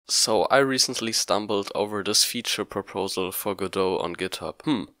So I recently stumbled over this feature proposal for Godot on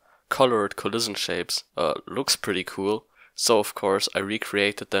GitHub. Colored collision shapes. Looks pretty cool. So of course I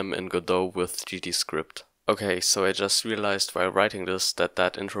recreated them in Godot with GDScript. Okay, so I just realized while writing this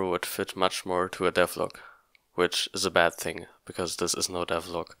that intro would fit much more to a devlog, which is a bad thing, because this is no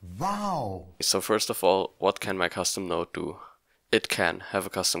devlog. Wow! So first of all, what can my custom node do? It can have a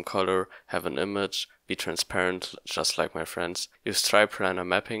custom color, have an image, be transparent just like my friends, use stripe planner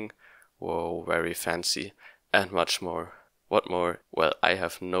mapping, whoa, very fancy, and much more. What more? Well, I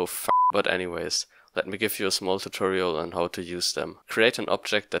have no but anyways, let me give you a small tutorial on how to use them. Create an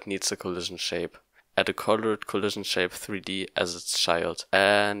object that needs a collision shape. Add a colored collision shape 3D as its child,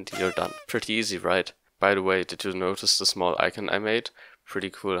 and you're done. Pretty easy, right? By the way, did you notice the small icon I made? Pretty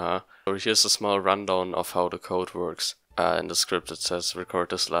cool, huh? So here's a small rundown of how the code works. In the script it says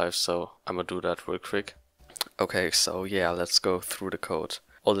record this live, so I'm gonna do that real quick. Okay, so yeah, let's go through the code.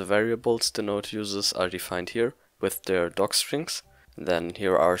 All the variables the node uses are defined here with their docstrings. Then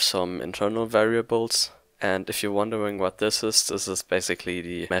here are some internal variables. And if you're wondering what this is basically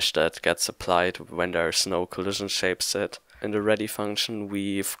the mesh that gets applied when there's no collision shape set. In the ready function,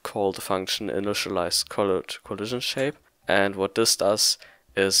 we've called the function initialize colored collision shape. And what this does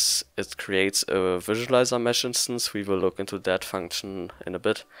is it creates a visualizer mesh instance. We will look into that function in a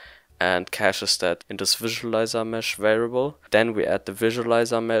bit, and caches that in this visualizer mesh variable. Then we add the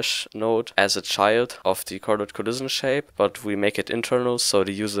visualizer mesh node as a child of the colored collision shape, but we make it internal so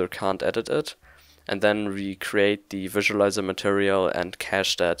the user can't edit it. And then we create the visualizer material and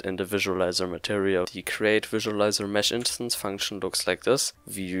cache that in the visualizer material. The create visualizer mesh instance function looks like this.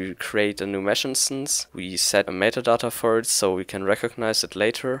 We create a new mesh instance, we set a metadata for it so we can recognize it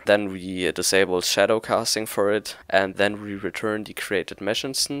later. Then we disable shadow casting for it, and then we return the created mesh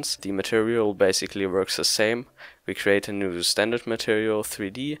instance. The material basically works the same. We create a new standard material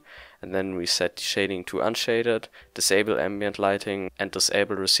 3D, and then we set the shading to unshaded, disable ambient lighting, and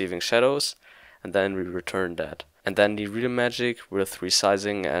disable receiving shadows. And then we return that. And then the real magic with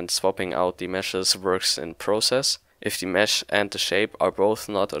resizing and swapping out the meshes works in process. If the mesh and the shape are both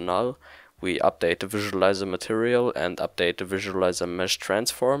not a null, we update the visualizer material and update the visualizer mesh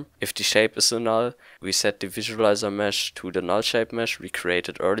transform. If the shape is a null, we set the visualizer mesh to the null shape mesh we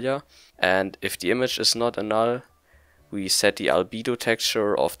created earlier. And if the image is not a null, we set the albedo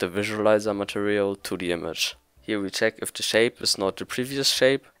texture of the visualizer material to the image. Here we check if the shape is not the previous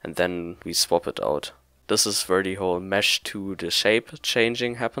shape, and then we swap it out. This is where the whole mesh to the shape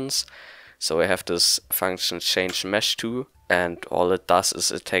changing happens. So I have this function change mesh to, and all it does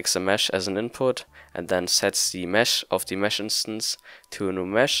is it takes a mesh as an input, and then sets the mesh of the mesh instance to a new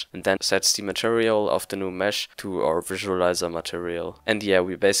mesh, and then sets the material of the new mesh to our visualizer material. And yeah,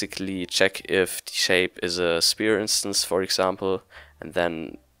 we basically check if the shape is a sphere instance, for example, and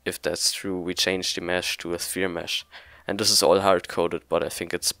then if that's true, we change the mesh to a sphere mesh. And this is all hard-coded, but I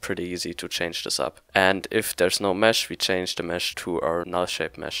think it's pretty easy to change this up. And if there's no mesh, we change the mesh to our null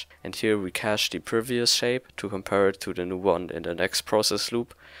shape mesh. And here we cache the previous shape to compare it to the new one in the next process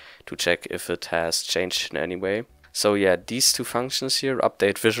loop to check if it has changed in any way. So yeah, these two functions here,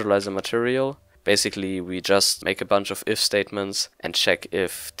 update visualizer material. Basically, we just make a bunch of if statements and check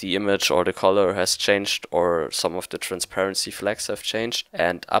if the image or the color has changed or some of the transparency flags have changed,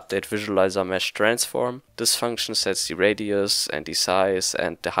 and update visualizer mesh transform. This function sets the radius and the size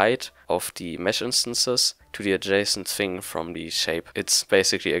and the height of the mesh instances to the adjacent thing from the shape. It's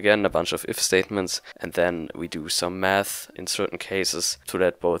basically again a bunch of if statements, and then we do some math in certain cases so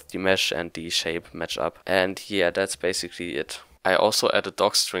that both the mesh and the shape match up. And yeah, that's basically it. I also added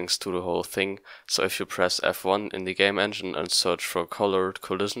docstrings to the whole thing, so if you press F1 in the game engine and search for colored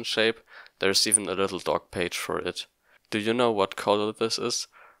collision shape, there's even a little doc page for it. Do you know what color this is?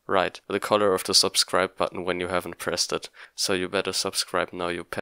 Right, the color of the subscribe button when you haven't pressed it, so you better subscribe now, you